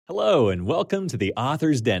Hello, and welcome to the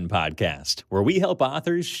Author's Den podcast, where we help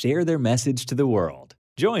authors share their message to the world.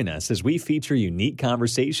 Join us as we feature unique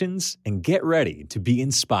conversations and get ready to be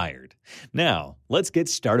inspired. Now, let's get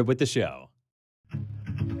started with the show.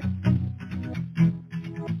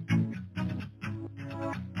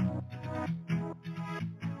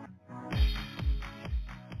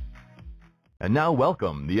 And now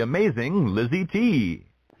welcome the amazing LizyT.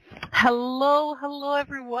 Hello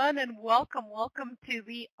everyone, and welcome to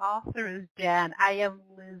the Author's Den. I am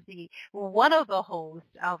Lizzie, one of the hosts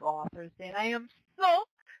of Author's Den. I am so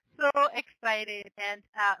excited, and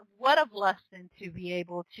what a blessing to be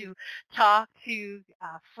able to talk to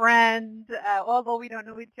a friend, although we don't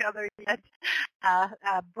know each other yet,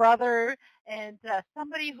 a brother, and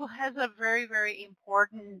somebody who has a very, very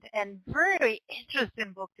important and very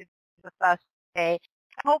interesting book to discuss with us today.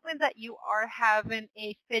 I'm hoping that you are having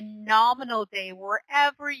a phenomenal day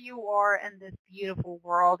wherever you are in this beautiful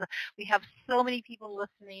world. We have so many people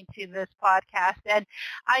listening to this podcast, and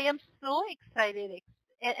I am so excited.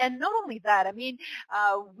 And not only that, I mean,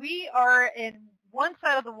 we are in one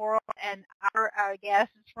side of the world, and our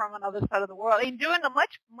guest is from another side of the world, enjoying a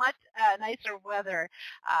much nicer weather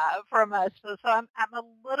from us. So I'm a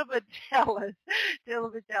little bit jealous,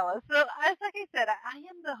 So, as like I said, I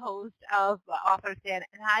am the host of Author's Den,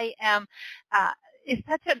 and I am. It's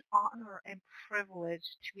such an honor and privilege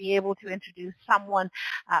to be able to introduce someone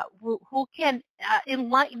who can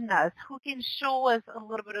enlighten us, who can show us a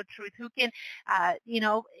little bit of truth, who can,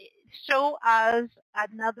 show us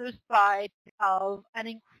another side of an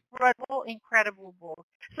incredible book.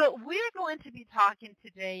 So we're going to be talking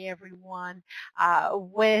today, everyone,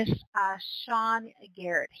 with Sean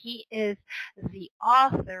Garrett. He is the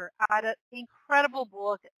author of an incredible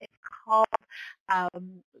book. It's called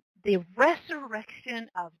The Resurrection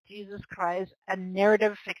of Jesus Christ, a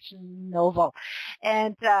narrative fiction novel.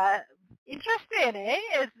 And interesting, eh?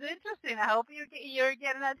 It's interesting. I hope you're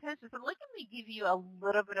getting that attention. So let me give you a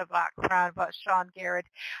little bit of background about Sean Garrett.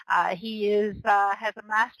 He has a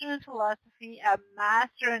master in philosophy, a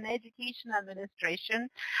master in education administration,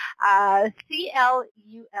 CLULA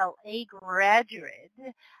graduate,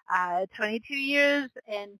 22 years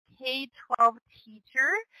in K-12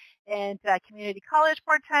 teacher, and community college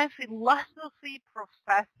part-time philosophy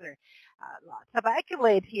professor. Lots of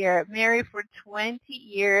accolades here. Married for 20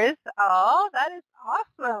 years. Oh, that is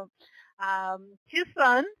awesome. 2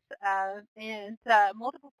 sons and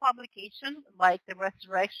multiple publications like The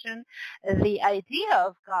Resurrection, The Idea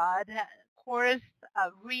of God, course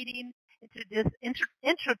reading into this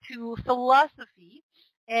intro to philosophy,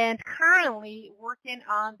 and currently working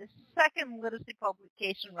on the second literacy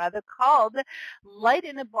publication, called Light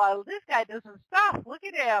in a Bottle. This guy doesn't stop. Look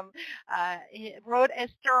at him. He wrote a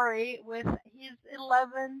story with his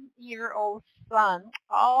 11-year-old son.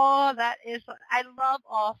 Oh, I love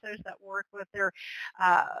authors that work with their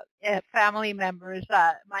family members.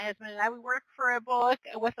 My husband and I, we work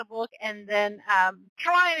with a book, and then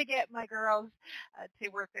trying to get my girls to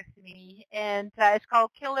work with me. And it's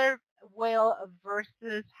called Killer Whale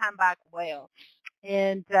versus Humpback Whale.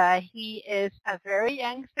 And he is a very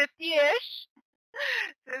young 50-ish.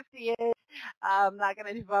 I'm not going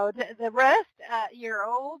to devote the rest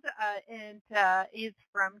year-old, and is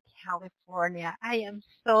from California. I am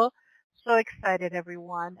so excited,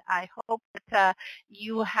 everyone. I hope that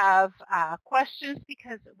you have questions,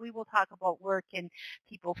 because we will talk about where can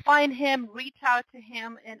people find him, reach out to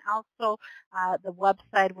him, and also the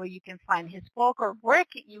website where you can find his book, or where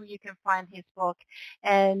you can find his book.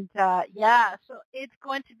 And so it's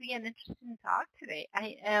going to be an interesting talk today.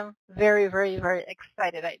 I am very, very, very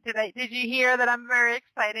excited. Did you hear that I'm very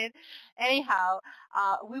excited? Anyhow,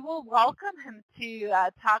 we will welcome him to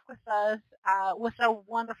talk with us with a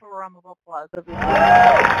wonderful round of applause.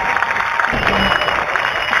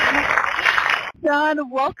 Sean,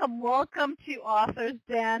 welcome to Author's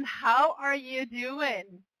Den. How are you doing?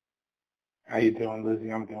 How you doing,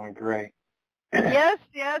 Lizzie? I'm doing great. Yes,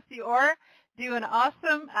 you are doing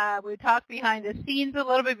awesome. We talked behind the scenes a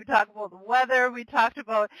little bit. We talked about the weather. We talked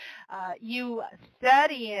about you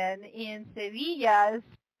studying in Sevilla,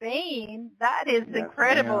 Spain. That is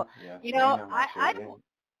incredible. Yes,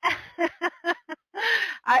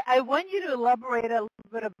 I want you to elaborate a little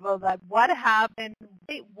bit about that. What happened?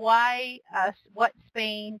 Why? What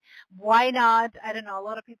Spain? Why not? I don't know. A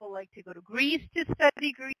lot of people like to go to Greece to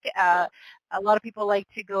study Greek. A lot of people like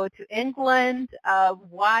to go to England.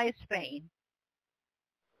 Why Spain?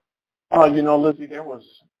 Lizzie,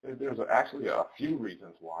 there's actually a few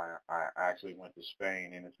reasons why I actually went to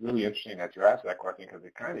Spain, and it's really interesting that you asked that question, because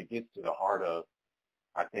it kind of gets to the heart of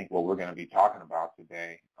I think, what we're going to be talking about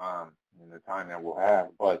today in the time that we'll have.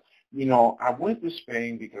 But, I went to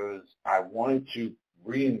Spain because I wanted to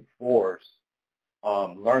reinforce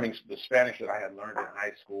learning the Spanish that I had learned in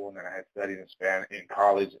high school and that I had studied in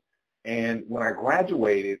college. And when I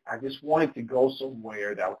graduated, I just wanted to go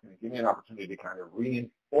somewhere that was going to give me an opportunity to kind of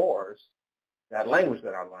reinforce that language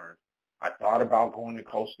that I learned. I thought about going to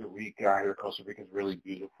Costa Rica. I hear Costa Rica is really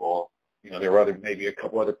beautiful. There were maybe a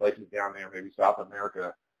couple other places down there, maybe South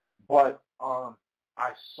America. But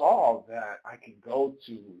I saw that I could go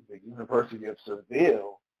to the University of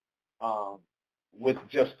Seville with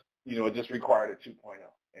just, it just required a 2.0.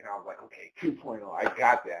 And I was like, okay, 2.0, I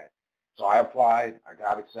got that. So I applied, I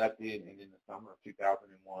got accepted, and in the summer of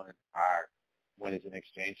 2001, I went as an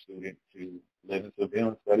exchange student to live in Seville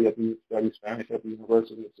and study Spanish at the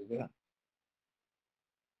University of Seville.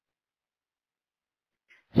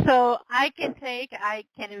 So I can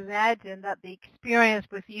imagine that the experience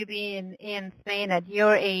with you being in Spain at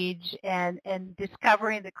your age and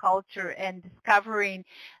discovering the culture and discovering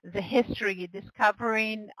the history,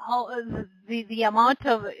 discovering all the amount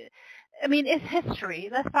of, it's history.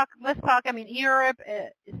 Let's talk. Europe,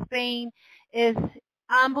 Spain is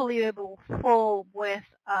unbelievable, full with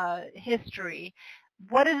history.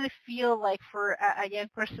 What does it feel like for a young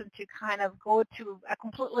person to kind of go to a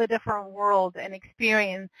completely different world and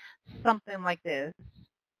experience something like this?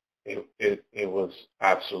 It was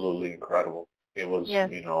absolutely incredible. It was, yes.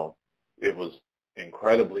 It was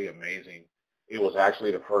incredibly amazing. It was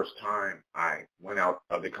actually the first time I went out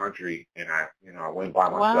of the country, and I went by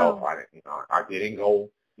myself. Wow. I didn't go,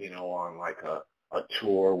 on like a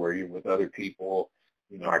tour where you're with other people.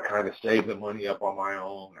 I kind of saved the money up on my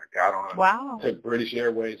own. I got on, took British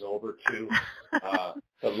Airways over to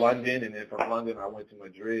London, and then from London I went to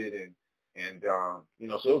Madrid, and so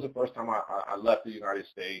it was the first time I left the United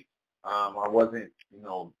States. I wasn't,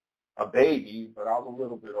 a baby, but I was a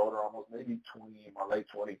little bit older, almost maybe 20, in my late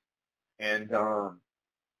 20s, and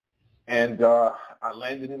I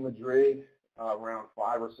landed in Madrid around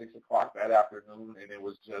 5 or 6 o'clock that afternoon, and it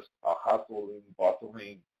was just a hustling,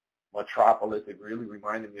 bustling metropolis. It really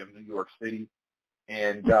reminded me of New York City.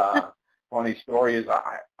 And funny story is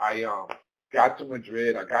I got to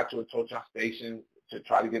Madrid. I got to a Tocha station to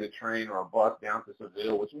try to get a train or a bus down to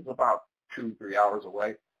Seville, which was about 2-3 hours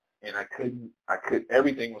away. And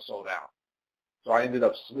everything was sold out. So I ended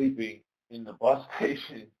up sleeping in the bus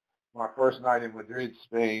station my first night in Madrid,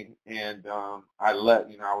 Spain. And I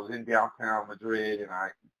was in downtown Madrid, and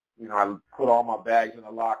I put all my bags in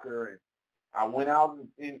a locker, and I went out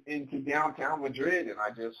into downtown Madrid, and I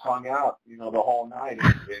just hung out, the whole night.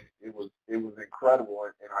 And it was incredible.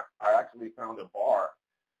 And I actually found a bar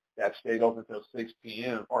that stayed open until 6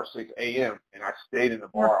 p.m. or 6 a.m. And I stayed in the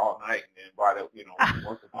bar all night. And then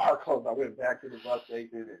once the bar closed, I went back to the bus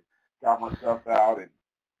station and got my stuff out and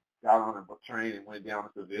got on a train and went down to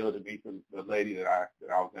Seville to meet the lady that I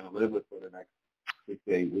was going to live with for the next 6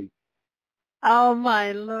 to 8 weeks. Oh,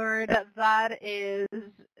 my Lord, that is,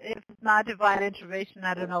 if it's not divine intervention,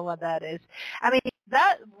 I don't know what that is.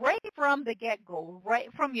 That right from the get-go, right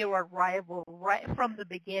from your arrival, right from the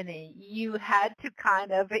beginning, you had to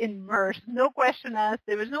kind of immerse, no question asked,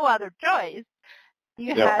 there was no other choice.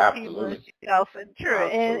 You had absolutely. to immerse yourself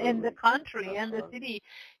in the country and the city.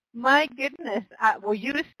 My goodness, were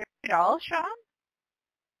you scared at all, Sean?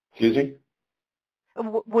 Excuse me?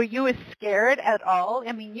 Were you scared at all?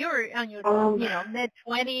 You were on your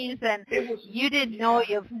mid-20s, and you didn't know,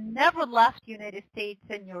 you've never left the United States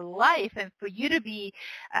in your life, and for you to be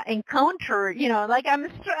encounter, like I'm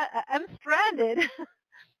stranded.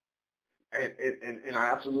 And I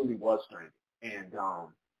absolutely was stranded. And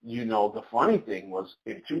the funny thing was,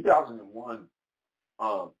 in 2001,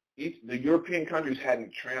 the European countries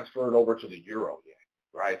hadn't transferred over to the euro yet,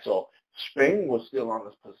 right? So Spain was still on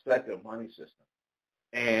this pesetas money system.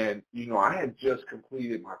 And, I had just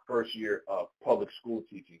completed my first year of public school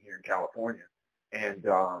teaching here in California. And,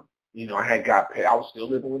 I had got paid. I was still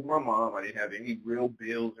living with my mom. I didn't have any real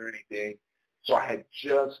bills or anything. So I had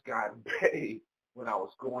just gotten paid when I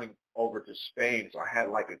was going over to Spain. So I had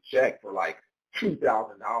like a check for like $2,000.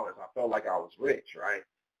 I felt like I was rich, right?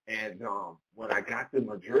 And when I got to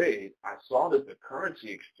Madrid, I saw that the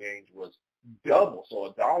currency exchange was double. So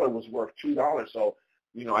a dollar was worth $2. So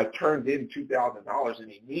I turned in $2,000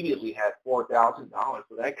 and immediately had $4,000.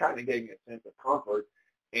 So that kind of gave me a sense of comfort.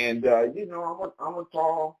 And, I'm a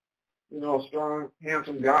tall, strong,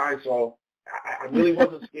 handsome guy. So I really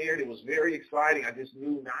wasn't scared. It was very exciting. I just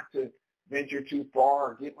knew not to venture too far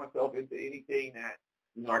or get myself into anything that,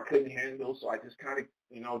 I couldn't handle. So I just kind of,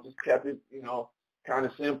 just kept it, kind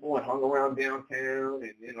of simple, and hung around downtown.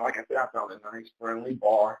 And like I said, I found a nice, friendly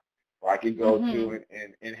bar where I could go to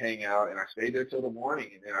and hang out. And I stayed there till the morning.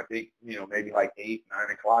 And then I think, maybe like 8,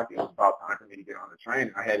 9 o'clock, it was about time for me to get on the train.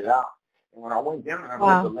 And I headed out. And when I went down, I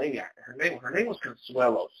met the lady. Her name was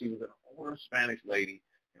Consuelo. She was an older Spanish lady,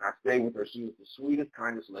 and I stayed with her. She was the sweetest,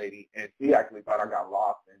 kindest lady, and she actually thought I got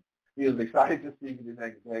lost, and she was excited to see me the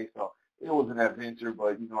next day. So it was an adventure,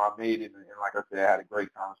 but I made it, and like I said, I had a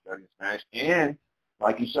great time studying Spanish, and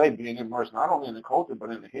like you say, being immersed not only in the culture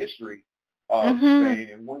but in the history of Spain.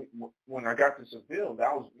 And when I got to Seville,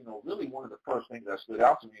 that was really one of the first things that stood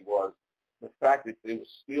out to me was the fact that it was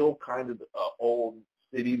still kind of an old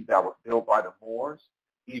city that was built by the Moors,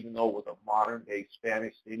 even though it was a modern-day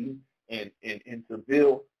Spanish city. And in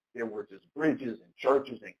Seville, there were just bridges and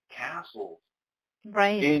churches and castles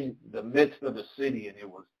in the midst of the city, and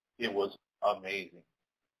it was amazing.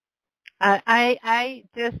 I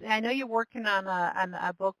know you're working on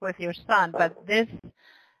a book with your son, but this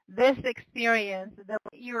experience, that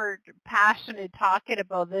you're passionate talking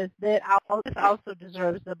about this also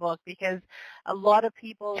deserves the book, because a lot of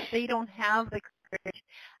people, they don't have the courage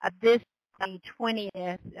at this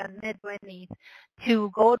 20th and mid-20s to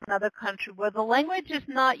go to another country where the language is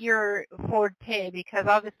not your forte, because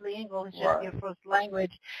obviously English is your first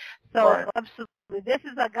language. So absolutely, this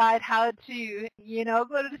is a guide how to,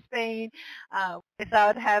 go to Spain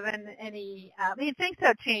without having any, things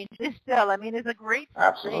have changed. It's still, it's a great story.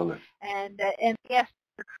 Absolutely. And yes,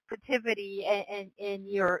 your creativity and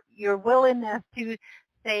your willingness to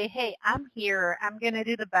say, hey, I'm here, I'm going to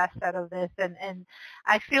do the best out of this, and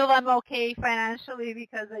I feel I'm okay financially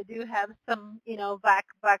because I do have some,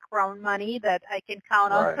 background money that I can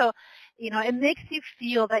count on. So, it makes you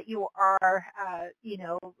feel that you are,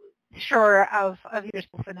 sure of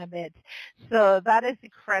yourself in a bit. So that is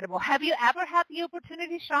incredible. Have you ever had the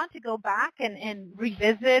opportunity, Sean, to go back and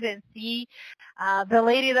revisit and see the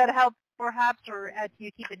lady that helped, perhaps, or do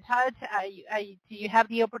you keep in touch? Do you have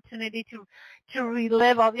the opportunity to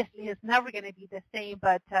relive? Obviously, it's never going to be the same,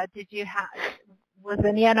 but was there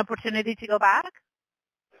any opportunity to go back?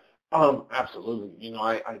 Absolutely.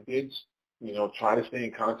 I did, try to stay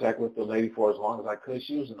in contact with the lady for as long as I could.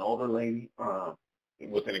 She was an older lady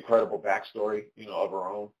with an incredible backstory, of her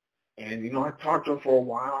own. And, I talked to her for a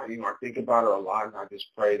while. I think about her a lot, and I just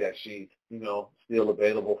pray that she's, still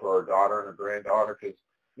available for her daughter and her granddaughter, because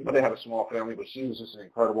they had a small family, but she was just an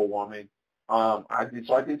incredible woman. I did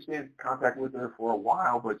stay in contact with her for a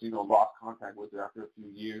while, but, lost contact with her after a few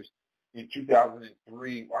years. In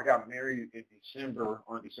 2003, I got married in December,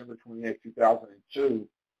 on December 28, 2002.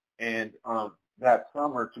 And that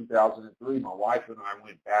summer, 2003, my wife and I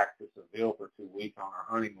went back to Seville for 2 weeks on our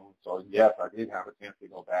honeymoon. So, yes, I did have a chance to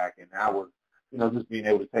go back. And that was, just being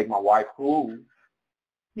able to take my wife, who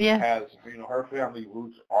has, her family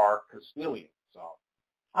roots are Castilian. So,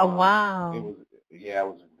 wow. It was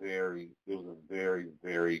a very,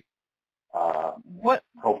 very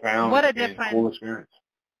profound and cool experience.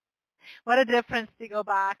 What a difference to go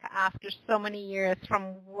back after so many years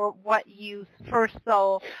from what you first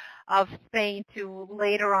saw of Spain to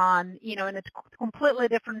later on, in a completely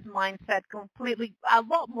different mindset, a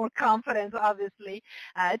lot more confidence, obviously,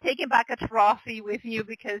 taking back a trophy with you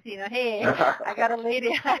because, hey, I got a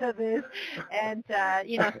lady out of this, and,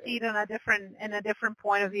 see it in a different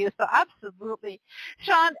point of view. So absolutely.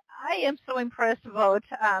 Sean, I am so impressed about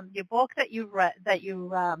your book that you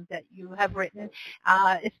have written.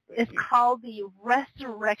 It's called The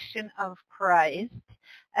Resurrection of Christ,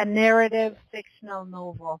 a narrative fictional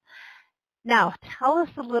novel. Now, tell us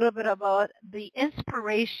a little bit about the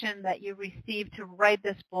inspiration that you received to write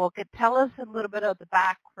this book, and tell us a little bit of the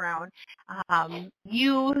background. A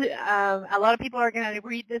lot of people are going to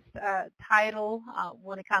read this title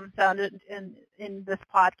when it comes down in this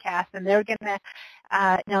podcast, and they're going to,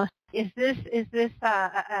 is this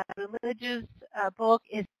a religious book?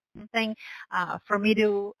 Is something for me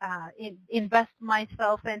to invest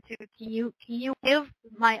myself into? Can you give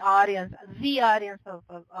my audience, the audience of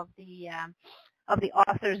the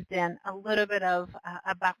Author's Den, a little bit of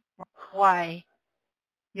about why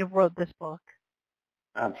you wrote this book?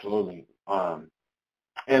 Absolutely. And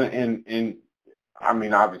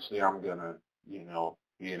obviously I'm gonna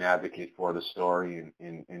be an advocate for the story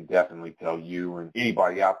and definitely tell you and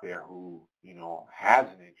anybody out there who has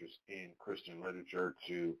an interest in Christian literature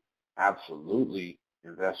to absolutely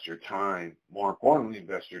invest your time, more importantly,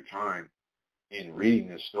 invest your time in reading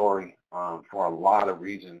this story for a lot of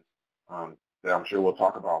reasons that I'm sure we'll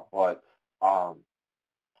talk about. But,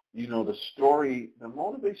 the story, the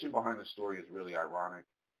motivation behind the story is really ironic,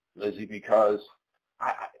 Lizzie, because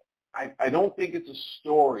I don't think it's a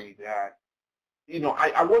story that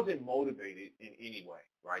I wasn't motivated in any way,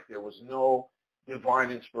 right? There was no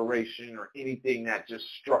divine inspiration or anything that just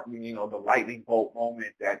struck me, the lightning bolt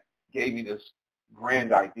moment that gave me this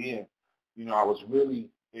grand idea.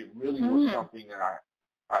 It really was something that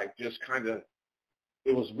I just kind of,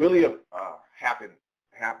 it was really a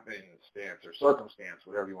happenstance or circumstance,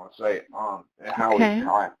 whatever you want to say, and how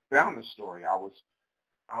I found the story. I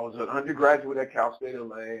was an undergraduate at Cal State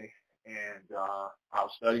LA, and I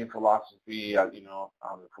was studying philosophy. I was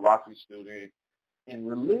a philosophy student, and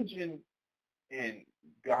religion and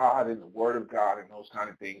God and the Word of God and those kind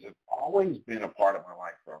of things have always been a part of my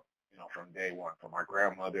life from day one, from my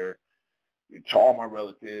grandmother to all my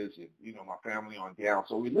relatives and, my family on down.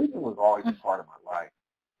 So religion was always a part of my life.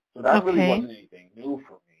 So that really wasn't anything new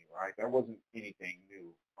for me, right? That wasn't anything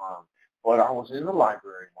new. But I was in the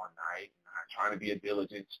library one night, and trying to be a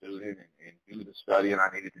diligent student and do the study and I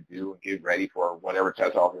needed to do and get ready for whatever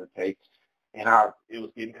test I was going to take. And it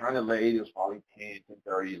was getting kind of late. It was probably 10,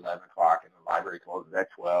 10:30, 11 o'clock, and the library closes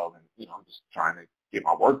at 12. And, I'm just trying to get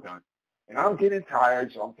my work done. And I'm getting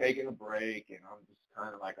tired, so I'm taking a break, and I'm just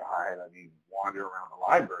kind of like, all right, I need to wander around the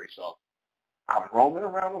library. So I'm roaming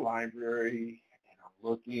around the library, and I'm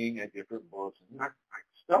looking at different books, and I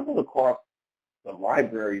stumbled across the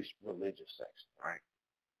library's religious section, right?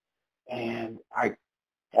 And I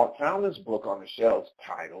found this book on the shelves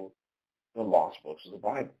titled The Lost Books of the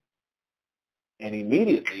Bible. And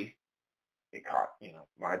immediately it caught,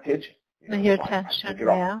 my attention. Your attention,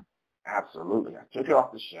 yeah. Absolutely. I took it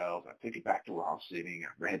off the shelves. I took it back to where I was sitting. I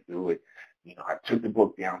read through it. I took the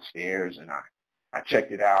book downstairs and I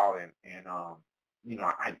checked it out and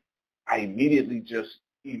I immediately just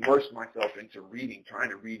immersed myself into reading, trying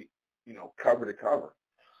to read, cover to cover.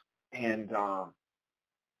 And,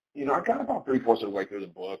 I got about 3/4 of the way through the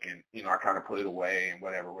book and, I kind of put it away and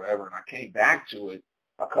whatever. And I came back to it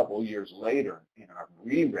a couple of years later and I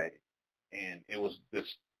reread it. And it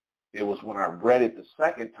was when I read it the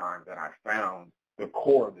second time that I found the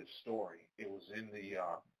core of this story. It was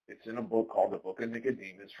it's in a book called The Book of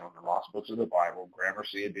Nicodemus from the Lost Books of the Bible,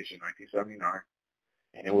 Gramercy edition, 1979.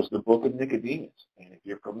 And it was the Book of Nicodemus. And if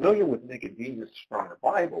you're familiar with Nicodemus from the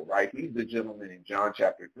Bible, right, he's the gentleman in John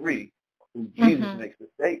chapter 3 who Jesus makes the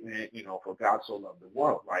statement, for God so loved the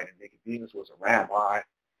world, right? And Nicodemus was a rabbi,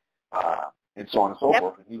 and so on and so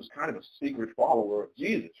forth. And he was kind of a secret follower of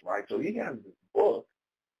Jesus, right? So he has this book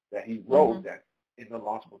that he wrote that in the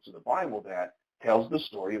Lost Books of the Bible that tells the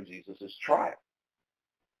story of Jesus' trial.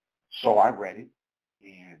 So I read it,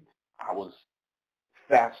 and I was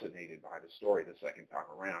fascinated by the story the second time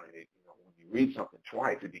around. And when you read something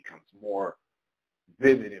twice, it becomes more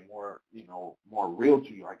vivid and more real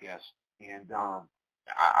to you, I guess. And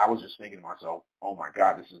I was just thinking to myself, oh my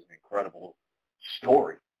God, this is an incredible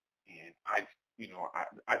story. And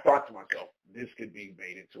I thought to myself, this could be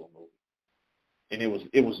made into a movie. And it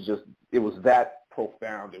was that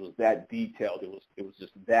profound, it was that detailed, it was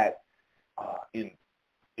just that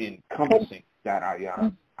encompassing that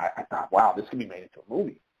I thought, wow, this could be made into a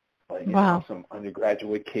movie. But I'm some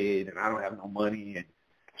undergraduate kid and I don't have no money, and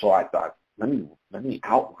so I thought, let me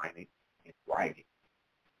outline it and write it,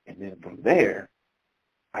 and then from there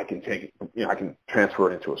I can take it, I can transfer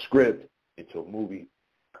it into a script, into a movie,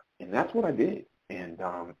 and that's what I did. And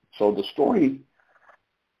so the story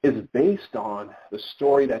is based on the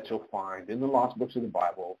story that you'll find in the Lost Books of the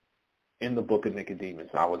Bible, in the Book of Nicodemus.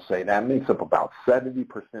 I would say that makes up about 70%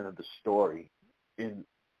 of the story in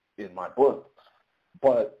my book.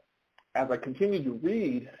 But as I continued to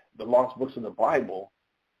read the Lost Books of the Bible,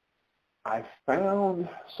 I found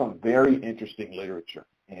some very interesting literature,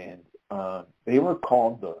 and they were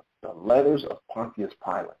called the letters of Pontius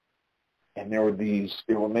Pilate. And there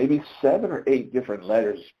were maybe 7 or 8 different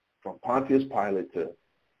letters from Pontius Pilate to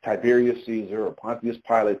Tiberius Caesar, or Pontius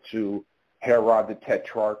Pilate to Herod the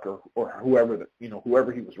Tetrarch, or whoever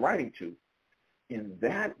whoever he was writing to. And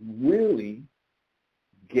that really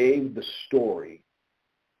gave the story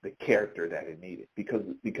the character that it needed, because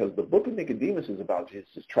the Book of Nicodemus is about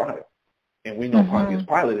Jesus' trial. And we know Pontius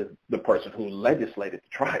Pilate is the person who legislated the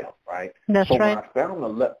trial, right? That's right.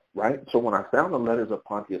 So when I found the letters of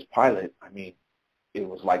Pontius Pilate, I mean, it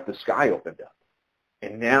was like the sky opened up.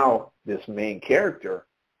 And now this main character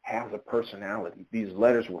has a personality. These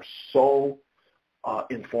letters were so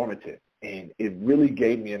informative, and it really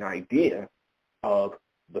gave me an idea of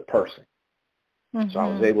the person. So I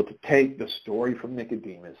was able to take the story from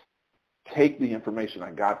Nicodemus, take the information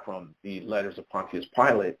I got from the letters of Pontius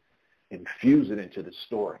Pilate, and fuse it into the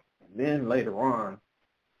story. And then later on,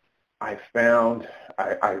 I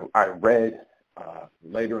read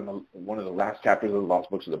later in one of the last chapters of the Lost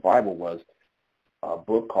Books of the Bible was a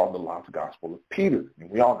book called the Lost Gospel of Peter. And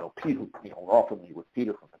we all know Peter, we're all familiar with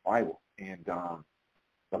Peter from the Bible. And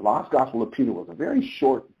the Lost Gospel of Peter was a very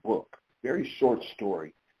short book, very short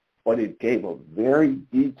story, but it gave a very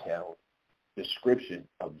detailed description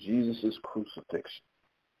of Jesus' crucifixion.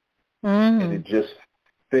 And it just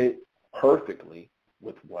fit perfectly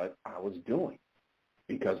with what I was doing,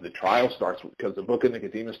 because because the book of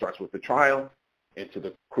Nicodemus starts with the trial, into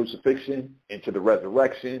the crucifixion, into the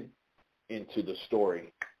resurrection, into the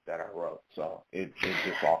story that I wrote. So it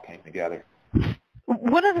just all came together.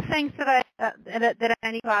 One of the things that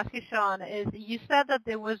I need to ask you, Sean, is you said that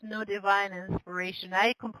there was no divine inspiration.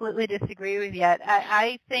 I completely disagree with you.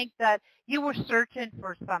 I think that you were searching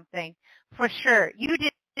for something, for sure. You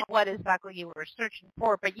didn't know what exactly you were searching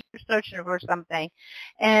for, but you were searching for something.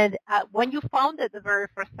 And when you found it the very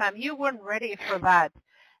first time, you weren't ready for that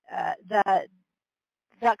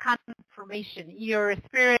kind of information. Your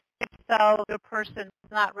spirit itself, your person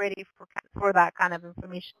was not ready for that kind of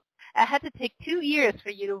information. It had to take 2 years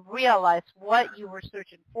for you to realize what you were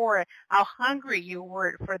searching for, how hungry you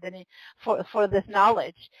were for this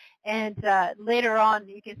knowledge. And later on,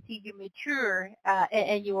 you can see you mature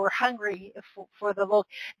and you were hungry for the Lord.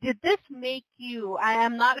 Did this make you? I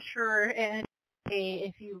am not sure, and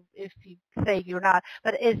if you say you're not,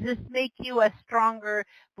 but does this make you a stronger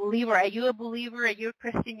believer? Are you a believer? Are you a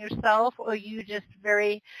Christian yourself, or are you just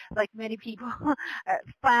very, like many people,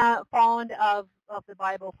 fond of the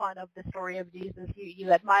Bible, fond of the story of Jesus?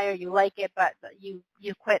 You admire, you like it, but you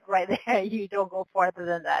quit right there. You don't go farther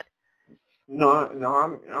than that. No,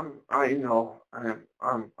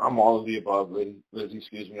 I'm all of the above, Lizzie.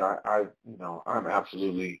 Excuse me. I'm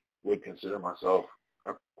absolutely would consider myself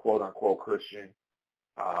a quote unquote Christian.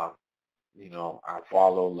 I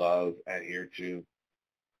follow, love, adhere to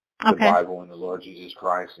the Bible and the Lord Jesus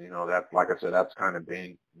Christ. That's, like I said, that's kind of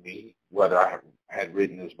been me. Whether I had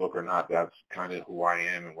written this book or not, that's kind of who I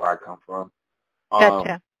am and where I come from.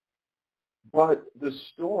 Gotcha. But the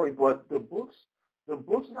books that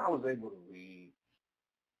I was able to read,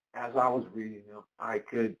 as I was reading them, I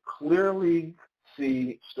could clearly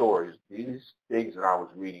see stories. These things that I was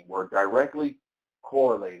reading were directly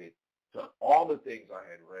correlated to all the things I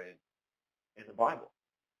had read in the Bible.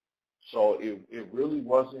 So it really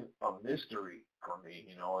wasn't a mystery for me.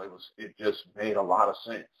 It just made a lot of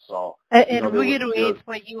sense. So it reiterates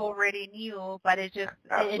what you already knew, but it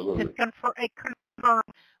confirmed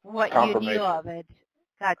what you knew of it.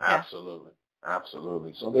 Gotcha.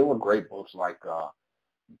 Absolutely. So there were great books like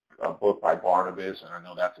a book by Barnabas, and I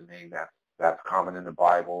know that's a name that's common in the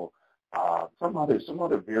Bible. Some other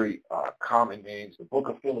very common names. The Book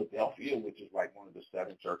of Philadelphia, which is like one of the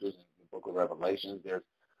 7 churches in the Book of Revelations.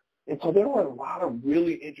 And so there were a lot of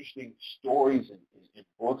really interesting stories and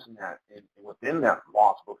books within that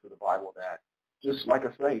lost books of the Bible that, just like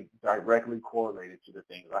I say, directly correlated to the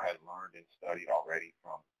things I had learned and studied already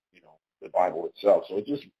from the Bible itself. So it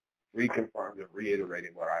just reconfirmed and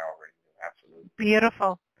reiterated what I already knew. Absolutely.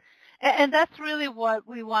 Beautiful. And that's really what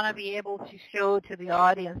we want to be able to show to the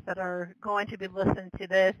audience that are going to be listening to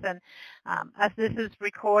this, and as this is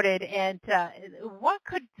recorded, and what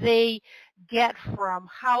could they get from,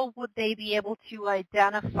 how would they be able to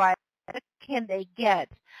identify, what can they get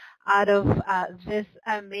out of this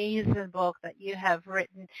amazing book that you have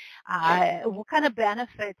written? What kind of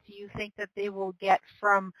benefits do you think that they will get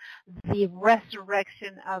from the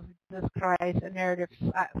resurrection of Jesus Christ, a narrative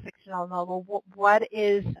fictional novel?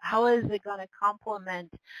 How is it going to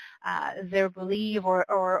complement their belief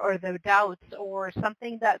or their doubts, or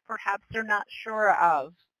something that perhaps they're not sure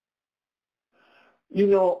of?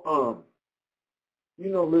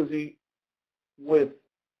 Lizzie, with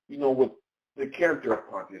the character of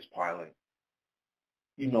Pontius Pilate,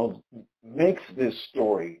 makes this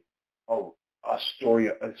story a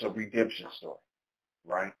story. It's a redemption story,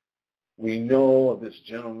 right? We know of this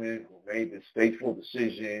gentleman who made this fateful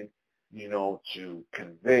decision, to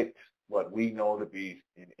convict what we know to be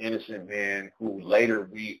an innocent man, who later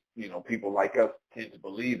people like us tend to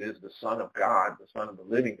believe is the Son of God, the Son of the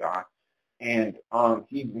living God. And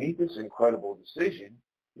he made this incredible decision,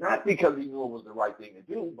 not because he knew it was the right thing to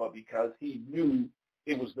do, but because he knew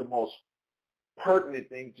it was the most pertinent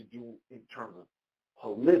thing to do in terms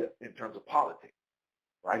of politics,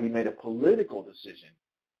 right? He made a political decision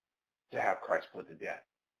to have Christ put to death,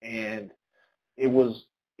 and it was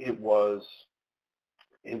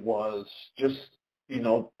just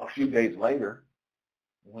a few days later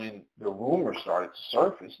when the rumor started to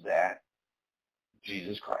surface that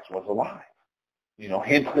Jesus Christ was alive.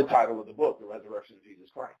 Hence the title of the book, The Resurrection of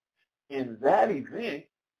Jesus Christ. And that event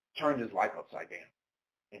turned his life upside down.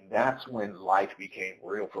 And that's when life became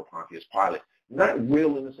real for Pontius Pilate. Not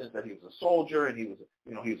real in the sense that he was a soldier and he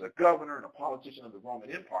was a governor and a politician of the Roman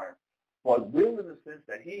Empire, but real in the sense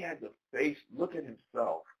that he had to look at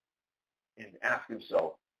himself and ask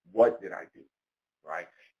himself, what did I do, right?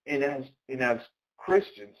 And as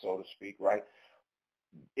Christians, so to speak, right,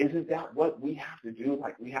 isn't that what we have to do?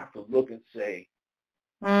 Like, we have to look and say,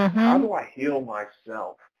 how do I heal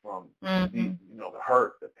myself from the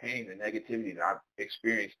hurt, the pain, the negativity that I've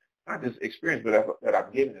experienced, not just experienced, but that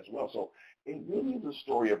I've given as well. So it really is a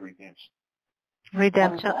story of redemption.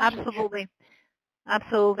 Redemption, absolutely.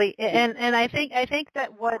 Absolutely, and I think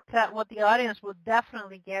that what the audience will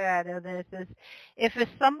definitely get out of this is, if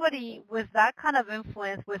it's somebody with that kind of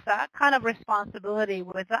influence, with that kind of responsibility,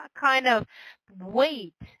 with that kind of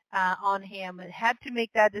weight on him, and had to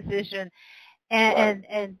make that decision, and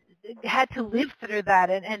had to live through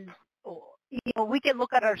that, and we can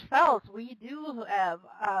look at ourselves. We do have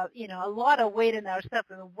a lot of weight in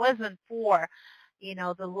ourselves, and it wasn't for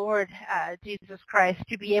the Lord Jesus Christ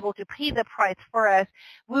to be able to pay the price for us,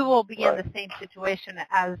 we will be in the same situation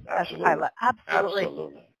as Pilate.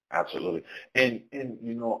 Absolutely. And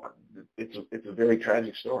it's a very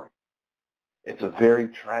tragic story. It's a very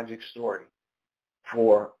tragic story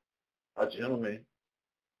for a gentleman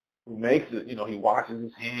who makes it, he washes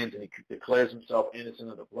his hands and he declares himself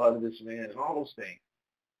innocent of the blood of this man and all those things.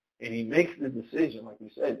 And he makes the decision, like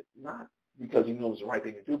we said, not because he knows the right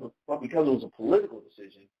thing to do, but because it was a political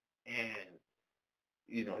decision, and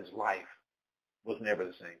his life was never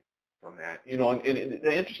the same from that. And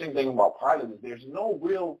the interesting thing about Pilate is there's no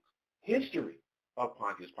real history of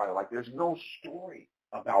Pontius Pilate. Like, there's no story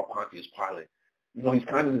about Pontius Pilate. He's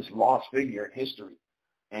kind of this lost figure in history,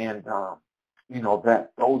 and that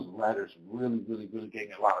those letters really, really, really gave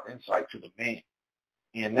me a lot of insight to the man.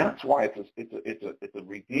 And that's why it's a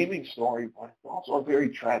redeeming story, but it's also a very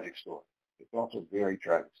tragic story. It's also a very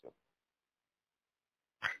tragic story.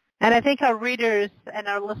 And I think our readers and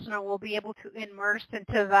our listener will be able to immerse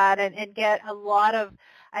into that and get a lot of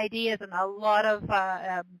ideas and a lot of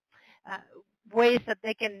ways that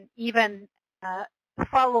they can even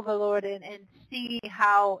follow the Lord and see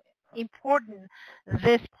how important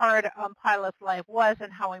this part of Pilate's life was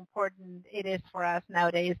and how important it is for us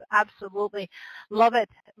nowadays. Absolutely. Love it.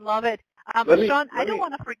 Sean, I don't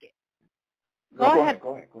want to forget. Go ahead.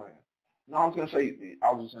 No, I was just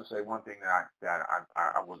going to say one thing that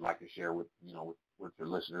I would like to share with with your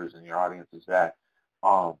listeners and your audience is that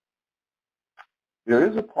there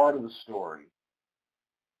is a part of the story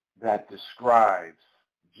that describes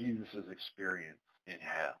Jesus' experience in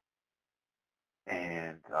hell,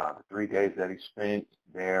 and the 3 days that he spent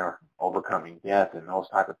there overcoming death and those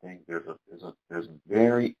type of things. There's a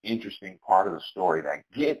very interesting part of the story that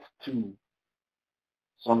gets to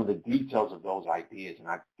some of the details of those ideas, and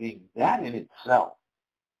I think that in itself,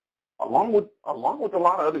 along with a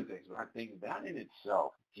lot of other things, but I think that in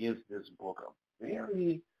itself gives this book a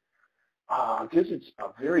very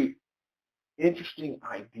interesting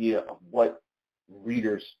idea of what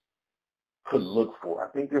readers could look for. I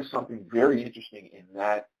think there's something very interesting in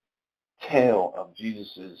that tale of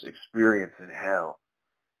Jesus' experience in hell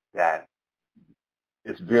that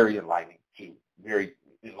is very enlightening to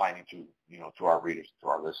to our readers, to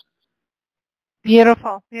our listeners.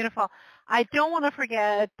 Beautiful. I don't want to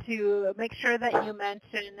forget to make sure that you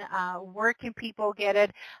mention where can people get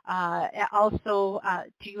it. Also,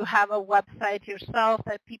 do you have a website yourself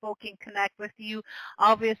that people can connect with you?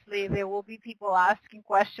 Obviously, there will be people asking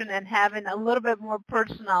questions and having a little bit more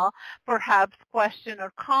personal, perhaps, question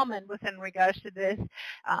or comment within regards to this.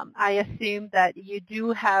 I assume that you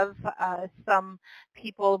do have some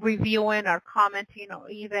people reviewing or commenting or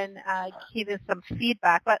even giving some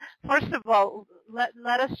feedback. But first of all,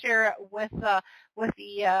 let us share with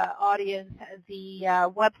the audience the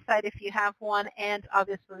website if you have one, and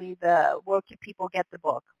obviously where can people get the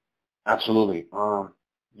book. Absolutely. I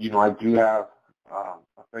do have a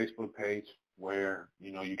Facebook page where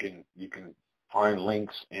you can find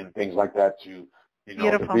links and things like that to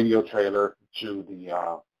the video trailer, to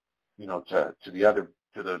the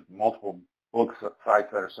to the multiple book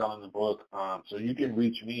sites that are selling the book. So you can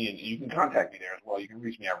reach me, and you can contact me there as well. You can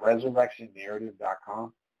reach me at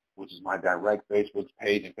resurrectionnarrative.com, which is my direct Facebook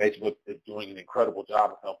page, and Facebook is doing an incredible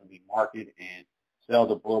job of helping me market and sell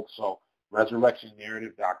the book. So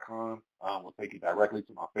resurrectionnarrative.com will take you directly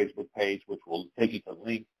to my Facebook page, which will take you to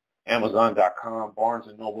links, Amazon.com,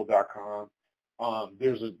 BarnesandNoble.com.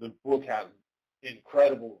 The book has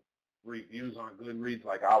incredible reviews on Goodreads.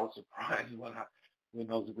 Like, I was surprised when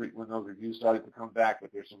those reviews started to come back,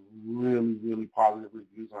 but there's some really, really positive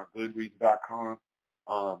reviews on Goodreads.com.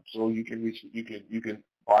 So you can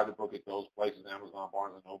buy the book at those places, Amazon,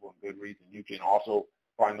 Barnes & Noble, and Goodreads. And you can also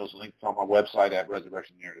find those links on my website at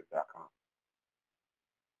resurrectionnarrative.com.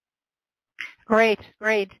 Great,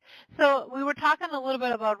 great. So we were talking a little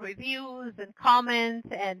bit about reviews and comments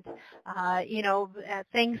and,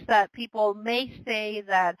 things that people may say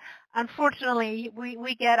that unfortunately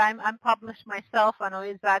we get. I'm published myself. I know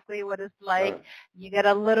exactly what it's like. Right. You get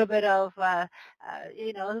a little bit of,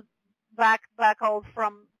 backhold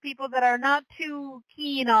from people that are not too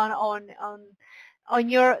keen on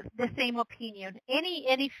the same opinion.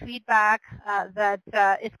 Any feedback that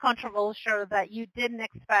is controversial that you didn't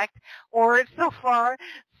expect, or so far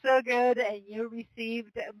so good, and you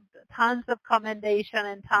received tons of commendation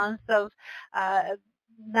and tons of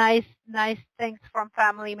nice things from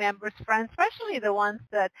family members, friends, especially the ones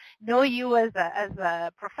that know you as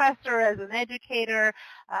a professor, as an educator,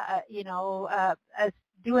 as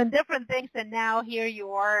doing different things, and now here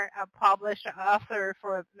you are, a published author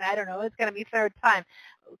for, I don't know, it's going to be third time.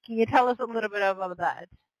 Can you tell us a little bit about that?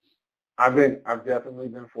 I've definitely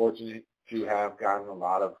been fortunate to have gotten a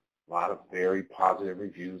lot of very positive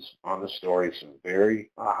reviews on the story, some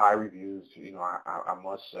very high reviews, I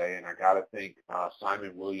must say, and I got to thank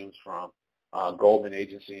Simon Williams from Goldman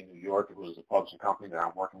Agency in New York, who is a publishing company that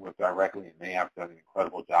I'm working with directly, and they have done an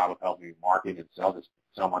incredible job of helping me market and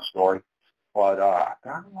sell my story. But I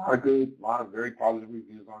got a lot of very positive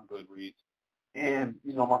reviews on Goodreads. And,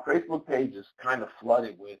 my Facebook page is kind of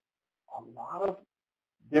flooded with a lot of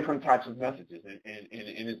different types of messages. And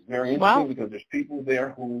it's very interesting because there's people there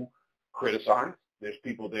who criticize. There's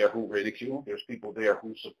people there who ridicule. There's people there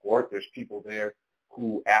who support. There's people there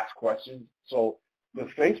who ask questions. So the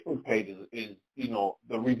Facebook page is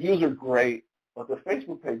the reviews are great, but the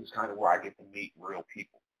Facebook page is kind of where I get to meet real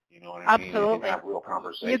people. You know what I mean? Absolutely. And have real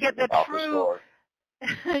conversations You get the about true, the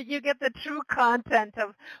story. You get the true content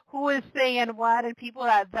of who is saying what, and people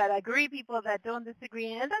that agree, people that don't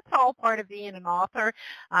disagree, and that's all part of being an author.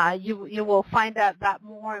 You will find out that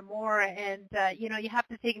more and more, and you have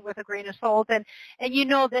to take it with a grain of salt. And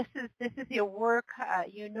this is your work.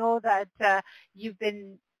 You know that you've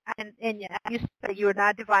been. And you said you're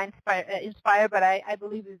not divine inspired, but I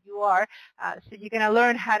believe that you are. So you're going to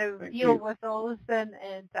learn how to deal with those, and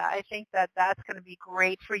I think that's going to be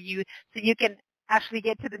great for you, so you can actually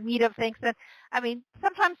get to the meat of things. And I mean,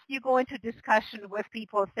 sometimes you go into discussion with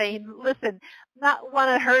people saying, listen, not want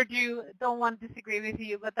to hurt you, don't want to disagree with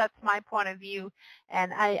you, but that's my point of view,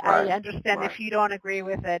 and I understand if you don't agree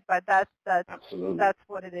with it, but that's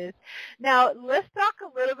what it is. Now let's talk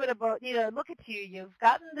a little bit about, look at you, you've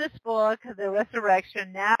gotten this book, The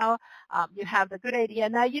Resurrection. Now you have the good idea.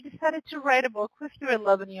 Now you decided to write a book with your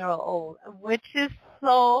 11-year-old, which is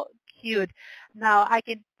so cute. Now I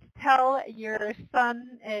can tell your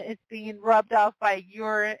son is being rubbed off by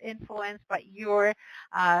your influence, by your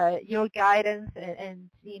guidance, and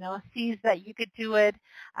sees that you could do it,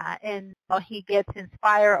 and he gets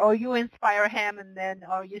inspired, or you inspire him, and then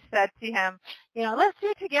or you said to him, let's do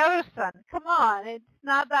it together, son. Come on, it's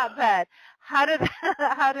not that bad. How did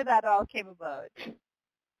that all came about?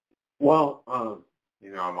 Well,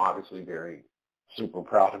 I'm obviously very super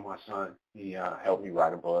proud of my son. He helped me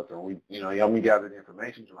write a book, or he helped me gather the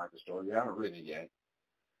information to write the story. We haven't written it yet.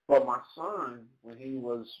 But my son, when he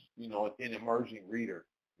was, an emerging reader,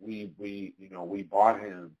 we bought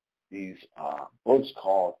him these books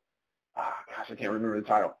called, I can't remember the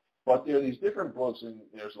title, but there are these different books, and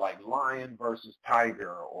there's like lion versus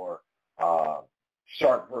tiger, or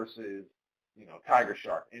shark versus, tiger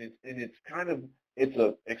shark, and it's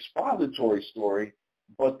a expository story.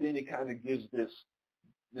 But then it kind of gives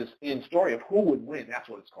this end story of who would win. That's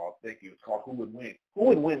what it's called. Thank you. It's called Who Would Win. Who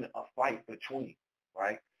would win a fight between,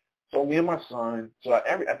 right? So me and my son,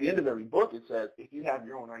 at the end of every book it says, if you have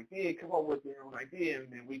your own idea, come up with your own idea,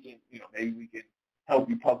 and then we can, maybe we can help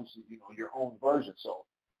you publish, your own version. So,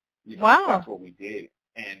 that's what we did.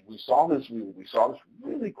 And we saw this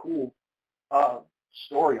really cool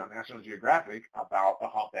story on National Geographic about a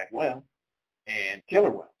humpback whale and killer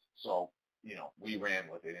whales. So, we ran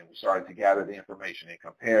with it, and we started to gather the information and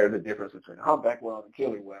compare the difference between a humpback whale and a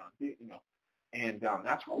killer whale, and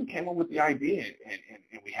that's where we came up with the idea,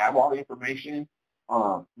 and we have all the information.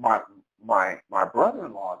 My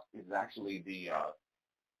brother-in-law is actually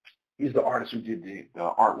he's the artist who did the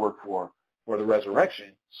artwork for The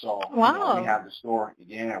Resurrection. So we have the story.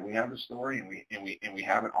 Yeah, we have the story, and we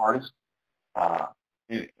have an artist,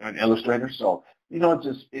 an illustrator. So it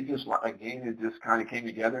just kind of came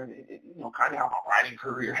together. And kind of how my writing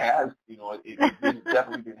career has. It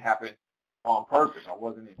definitely didn't happen on purpose. I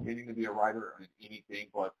wasn't intending to be a writer or anything,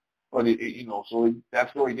 but but so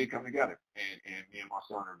that story did come together, and me and my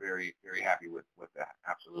son are very, very happy with that.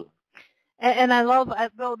 Absolutely. And I love,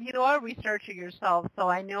 well, you are a researcher yourself, so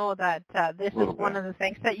I know that this is one of the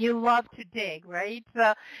things that you love to dig, right?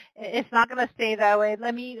 So it's not going to stay that way.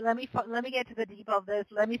 Let me get to the deep of this.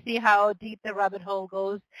 Let me see how deep the rabbit hole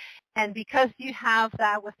goes. And because you have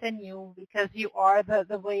that within you, because you are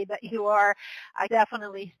the way that you are, I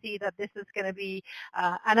definitely see that this is going to be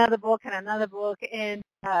another book and another book. And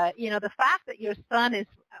the fact that your son is,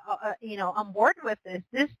 on board with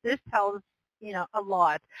this tells a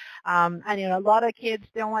lot. And, a lot of kids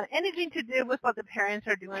don't want anything to do with what the parents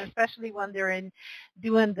are doing, especially when they're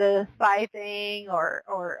doing the side thing or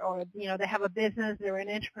they have a business, they're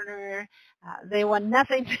an entrepreneur. They want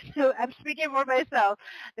nothing to do, I'm speaking for myself,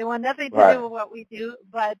 they want nothing to do with what we do,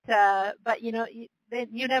 but you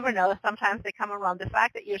never know. Sometimes they come around. The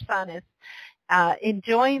fact that your son is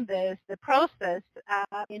enjoying the process,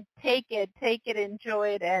 and take it, enjoy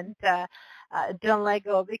it, and don't let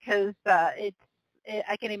go, because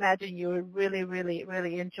I can imagine you were really, really,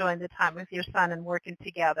 really enjoying the time with your son and working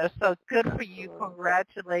together. So good for you.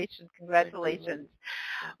 Congratulations.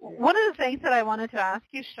 One of the things that I wanted to ask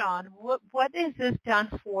you, Sean, what has this done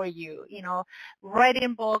for you?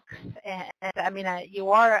 Writing books, and I mean, you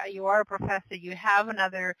are a professor. You have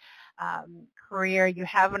another career. You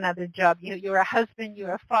have another job. You're a husband.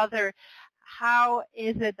 You're a father. How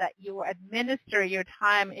is it that you administer your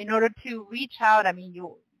time in order to reach out? I mean,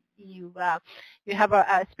 you have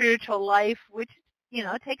a spiritual life, which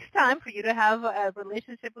takes time for you to have a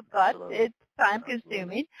relationship with God. Absolutely. It's time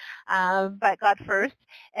consuming, but God first.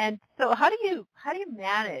 And so, how do you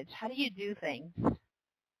manage? How do you do things?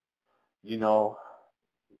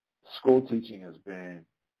 School teaching has been,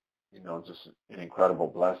 just an incredible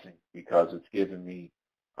blessing, because it's given me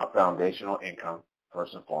a foundational income.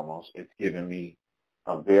 First and foremost, it's given me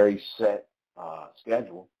a very set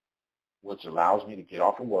schedule, which allows me to get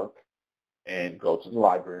off of work and go to the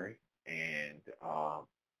library and,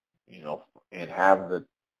 and have the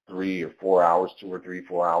 3 or 4 hours, 2 or 3,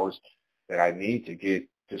 4 hours that I need to get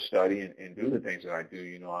to study and do the things that I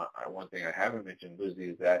do. One thing I haven't mentioned, Lizzie,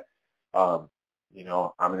 is that, I'm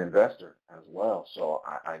an investor as well. So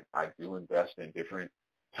I do invest in different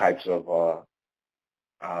types of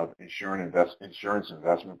insurance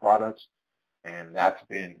investment products, and that's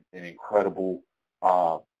been an incredible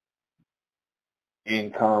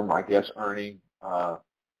income, I guess, earning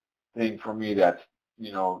thing for me. That's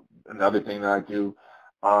another thing that I do.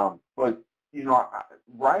 But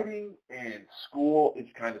writing and school is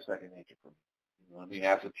kind of second nature for me.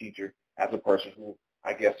 As a teacher, as a person who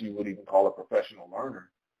I guess you would even call a professional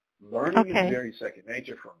learner, learning is very second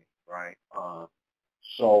nature for me, right?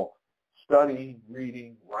 So studying,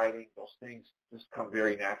 reading, writing, those things just come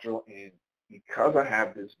very natural. And because I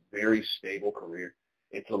have this very stable career,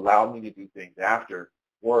 it's allowed me to do things after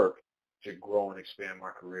work to grow and expand my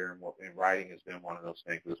career. And writing has been one of those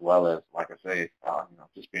things, as well as, like I say,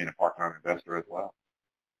 just being a part-time investor as well.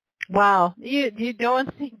 Wow, you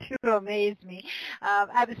don't seem to amaze me.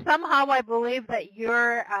 Somehow I believe that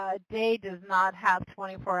your day does not have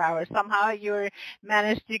 24 hours. Somehow you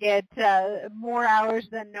managed to get more hours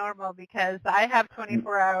than normal, because I have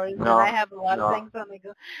 24 hours and I have a lot of things on the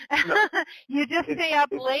go. You just stay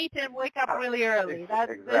up late and wake up really early.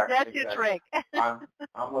 That's your trick.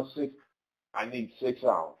 I need 6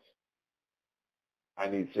 hours.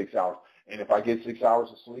 And if I get 6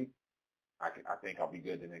 hours of sleep, I think I'll be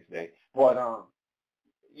good the next day. But, I'm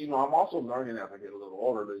also learning as I get a little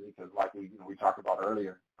older, because like we talked about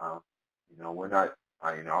earlier, we're not,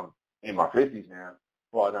 I'm in my 50s now,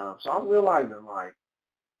 but, so I'm realizing, like,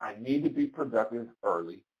 I need to be productive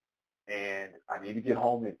early, and I need to get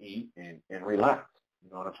home and eat and relax. You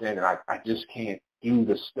know what I'm saying? And I just can't do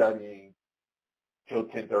the studying till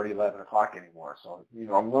 10:30, 11 o'clock anymore. So,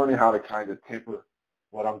 I'm learning how to kind of temper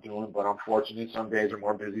what I'm doing, but I'm fortunate. Some days are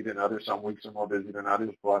more busy than others. Some weeks are more busy than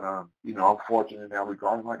others. But, I'm fortunate in that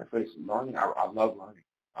regard. Like I say, learning, I love learning.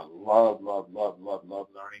 I love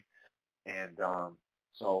learning. And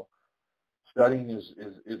so studying is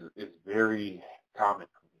very common.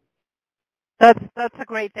 That's a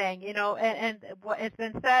great thing, and what it's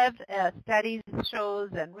been said, studies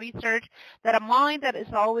shows and research, that a mind that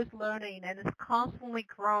is always learning and is constantly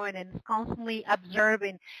growing and is constantly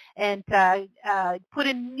observing and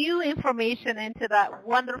putting new information into that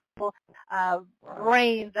wonderful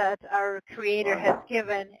brain that our Creator has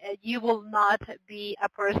given, you will not be a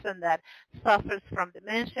person that suffers from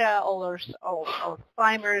dementia or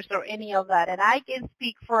Alzheimer's or any of that. And I can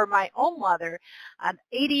speak for my own mother, an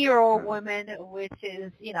 80-year-old woman, which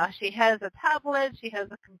is, she has a tablet, she has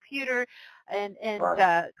a computer, and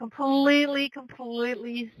Right.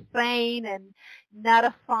 completely sane and not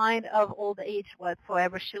a sign of old age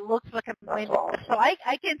whatsoever. She looks like a That's million. So awesome.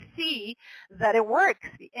 I can see that it works,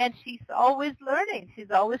 and she's always learning.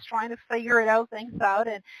 She's always trying to figure things out,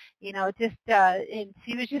 and and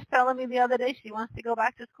she was just telling me the other day she wants to go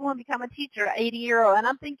back to school and become a teacher, 80-year-old, and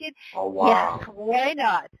I'm thinking, Oh, yes, wow. why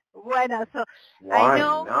not? Why not? So I Why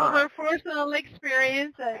know from not? her personal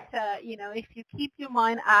experience that if you keep your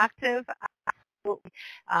mind active,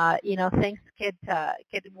 things could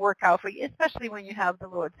work out for you, especially when you have the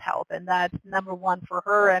Lord's help, and that's number one for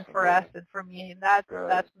her and for us Absolutely. and for me, and that's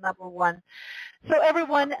Good. number one. So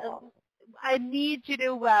everyone, That's awesome. I need you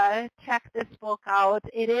to check this book out.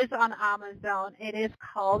 It is on Amazon. It is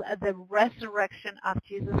called The Resurrection of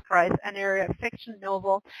Jesus Christ, an area fiction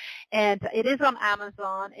novel, and it is on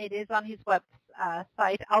Amazon. It is on his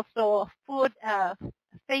website, also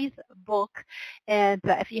Facebook. And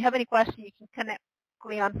if you have any questions, you can connect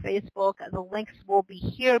on Facebook. The links will be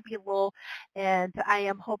here below, and I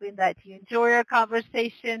am hoping that you enjoy our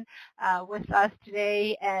conversation with us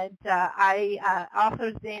today. And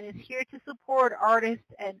Authors Den is here to support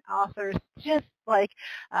artists and authors just like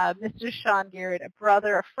Mr. Sean Garrett, a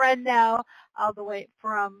brother, a friend now, all the way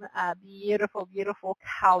from beautiful, beautiful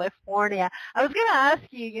California. I was going to ask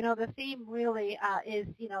you, the theme really is,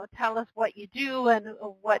 tell us what you do and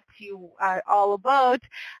what you are all about,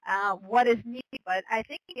 what is new. But I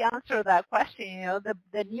think the answer to that question,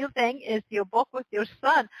 the new thing is your book with your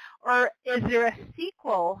son. Or is there a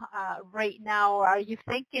sequel right now? Are you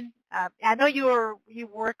thinking? I know you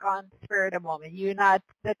work on Spirit a moment. You're not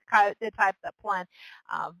the type that plan.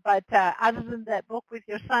 But other than that book with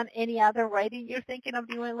your son, any other writing you're thinking of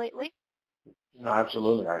doing lately? No,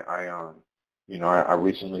 absolutely. I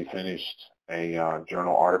recently finished a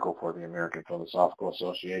journal article for the American Philosophical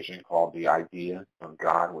Association called "The Idea of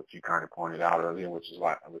God," which you kind of pointed out earlier, which is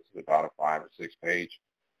about a 5 or 6 page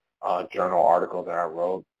journal article that I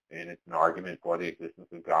wrote, and it's an argument for the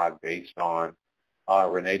existence of God based on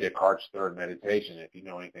René Descartes' third meditation. If you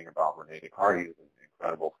know anything about René Descartes, he's an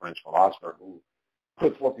incredible French philosopher who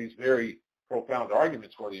put forth these very profound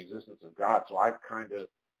arguments for the existence of God. So I've kind of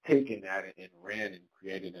taken that and ran and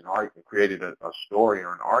created a story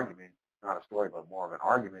or an argument, not a story, but more of an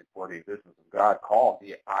argument for the existence of God called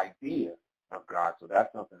The Idea of God. So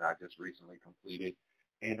that's something I just recently completed.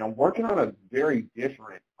 And I'm working on a very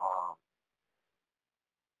different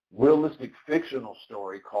realistic fictional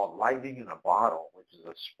story called Lightning in a Bottle, which is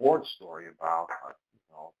a sports story about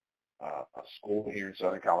a school here in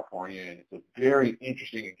Southern California, and it's a very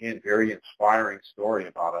interesting, again, very inspiring story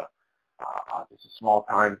about just a small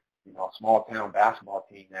town basketball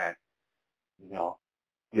team that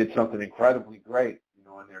did something incredibly great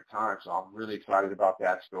in their time. So I'm really excited about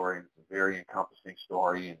that story, and it's a very encompassing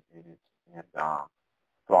story,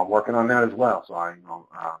 so I'm working on that as well. So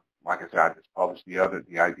like I said, I just published The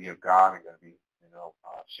Idea of God. I'm going to be,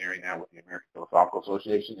 sharing that with the American Philosophical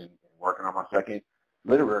Association and working on my second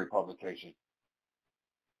literary publication.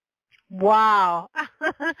 Wow.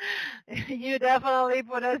 You definitely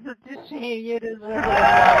put us to shame. You deserve it.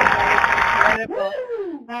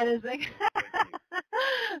 That is incredible.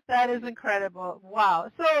 That is incredible. Wow.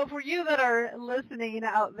 So for you that are listening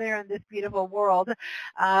out there in this beautiful world,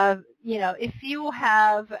 if you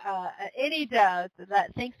have any doubt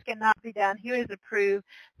that things cannot be done, here is a proof.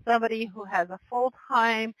 Somebody who has a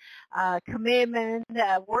full-time commitment,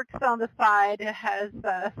 works on the side, has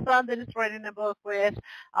a son that is writing a book with,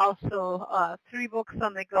 also 3 books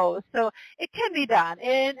on the go. So it can be done.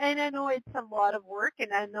 And I know it's a lot of work,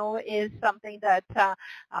 and I know it is something that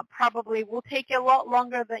probably will take a lot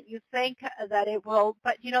longer than you think that it will.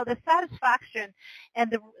 But, the satisfaction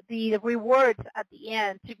and the rewards at the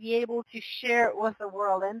end to be able to share it with the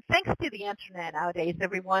world. And thanks to the internet nowadays,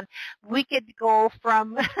 everyone, we could go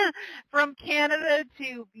from Canada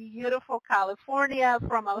to beautiful California,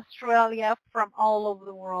 from Australia, from all over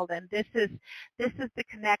the world. And this is the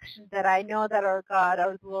connection that I know that our God,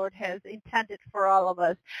 our Lord, has intended for all of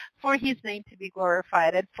us, for his name to be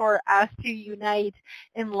glorified, and for us to unite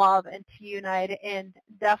in love and to unite and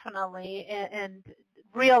definitely and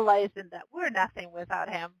realizing that we're nothing without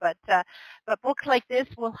him. But books like this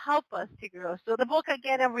will help us to grow. So the book,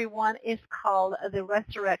 again, everyone, is called The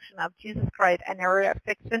Resurrection of Jesus Christ, an area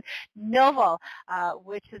fiction novel,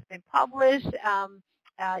 which has been published.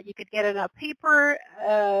 You could get it on paper,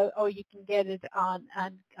 or you can get it on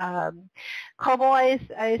Cowboys,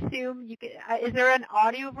 I assume. Is there an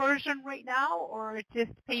audio version right now, or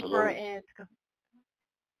just paper? Absolutely. And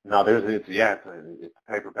No, it's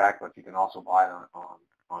a paperback, but you can also buy it on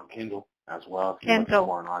on Kindle as well. If you're looking Kindle.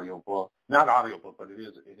 for an audiobook. Not an audiobook, but it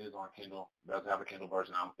is on Kindle. It does have a Kindle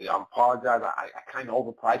version. I apologize. I kind of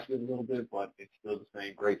overpriced it a little bit, but it's still the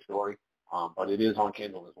same great story. But it is on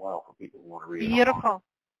Kindle as well for people who want to read it. Beautiful.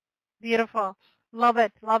 Beautiful. Love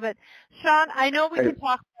it. Love it. Sean, I know we can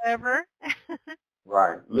talk forever.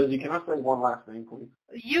 Right. Lizzie, can I say one last thing, please?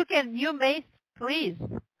 You may, please.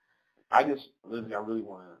 Lizzie, I really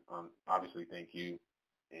want to obviously thank you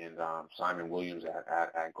and Simon Williams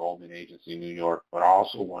at Goldman Agency New York, but I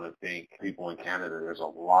also want to thank people in Canada. There's a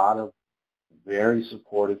lot of very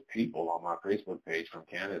supportive people on my Facebook page from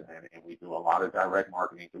Canada, and we do a lot of direct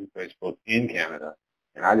marketing through Facebook in Canada.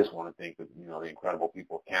 And I just want to thank the incredible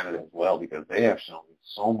people of Canada as well, because they have shown me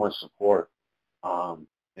so much support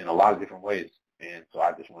in a lot of different ways. And so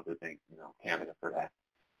I just want to thank Canada for that.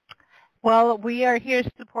 Well, we are here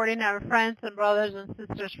supporting our friends and brothers and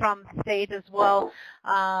sisters from the state as well.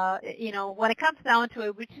 When it comes down to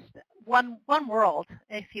it, we're just one world,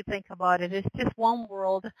 if you think about it. It's just one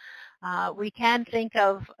world. We can think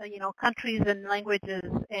of, countries and languages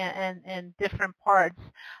and different parts,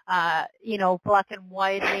 black and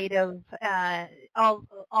white, native,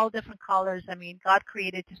 all different colors. I mean, God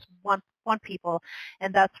created just one people,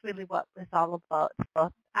 and that's really what it's all about.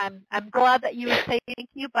 So I'm glad that you would say thank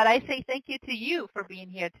you, but I say thank you to you for being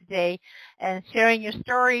here today and sharing your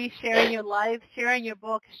story, sharing your life, sharing your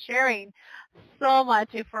book, sharing so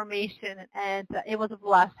much information, and it was a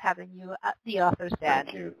blast having you at the Author's Den.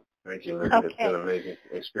 Thank you, Lizzie. Okay. It's been an amazing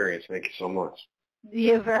experience. Thank you so much.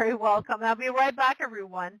 You're very welcome. I'll be right back,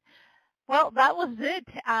 everyone. Well, that was it.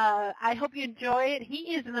 I hope you enjoy it.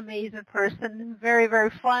 He is an amazing person, very, very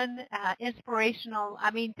fun, inspirational.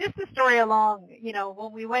 I mean, just the story along,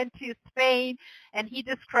 when we went to Spain and he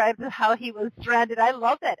described how he was stranded, I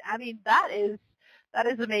love it. I mean, that is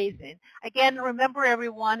amazing. Again, remember,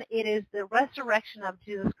 everyone, it is The Resurrection of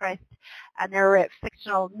Jesus Christ, a narrative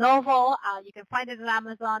fictional novel. You can find it on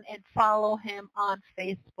Amazon and follow him on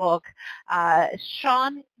Facebook.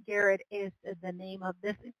 Sean Garrett is the name of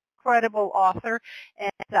this incredible author,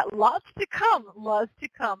 and lots to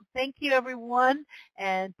come. Thank you, everyone,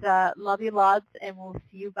 and love you lots, and we'll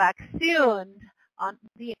see you back soon on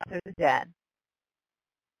the Author's Den.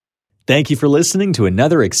 Thank you for listening to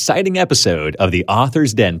another exciting episode of the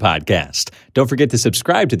Author's Den podcast. Don't forget to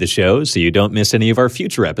subscribe to the show so you don't miss any of our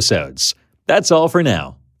future episodes. That's all for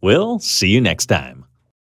now. We'll see you next time.